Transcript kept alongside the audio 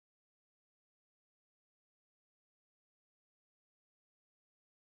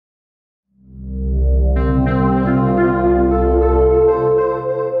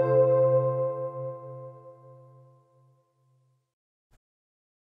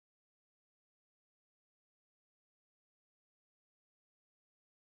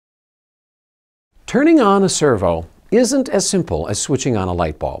Turning on a servo isn't as simple as switching on a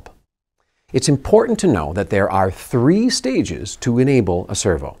light bulb. It's important to know that there are 3 stages to enable a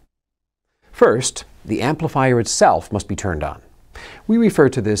servo. First, the amplifier itself must be turned on. We refer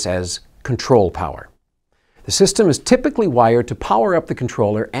to this as control power. The system is typically wired to power up the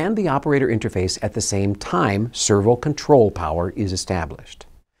controller and the operator interface at the same time servo control power is established.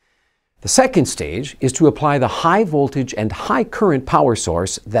 The second stage is to apply the high voltage and high current power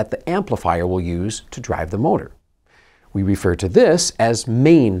source that the amplifier will use to drive the motor. We refer to this as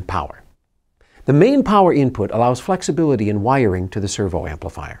main power. The main power input allows flexibility in wiring to the servo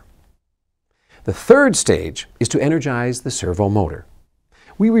amplifier. The third stage is to energize the servo motor.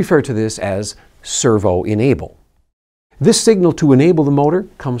 We refer to this as Servo Enable. This signal to enable the motor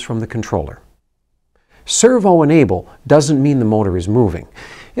comes from the controller. Servo Enable doesn't mean the motor is moving.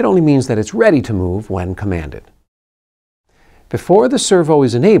 It only means that it's ready to move when commanded. Before the servo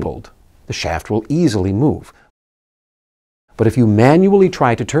is enabled, the shaft will easily move. But if you manually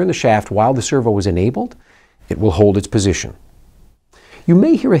try to turn the shaft while the servo is enabled, it will hold its position. You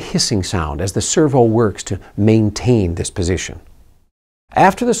may hear a hissing sound as the servo works to maintain this position.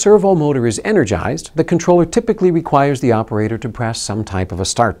 After the servo motor is energized, the controller typically requires the operator to press some type of a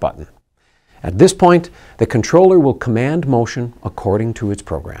start button. At this point, the controller will command motion according to its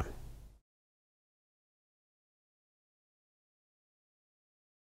program.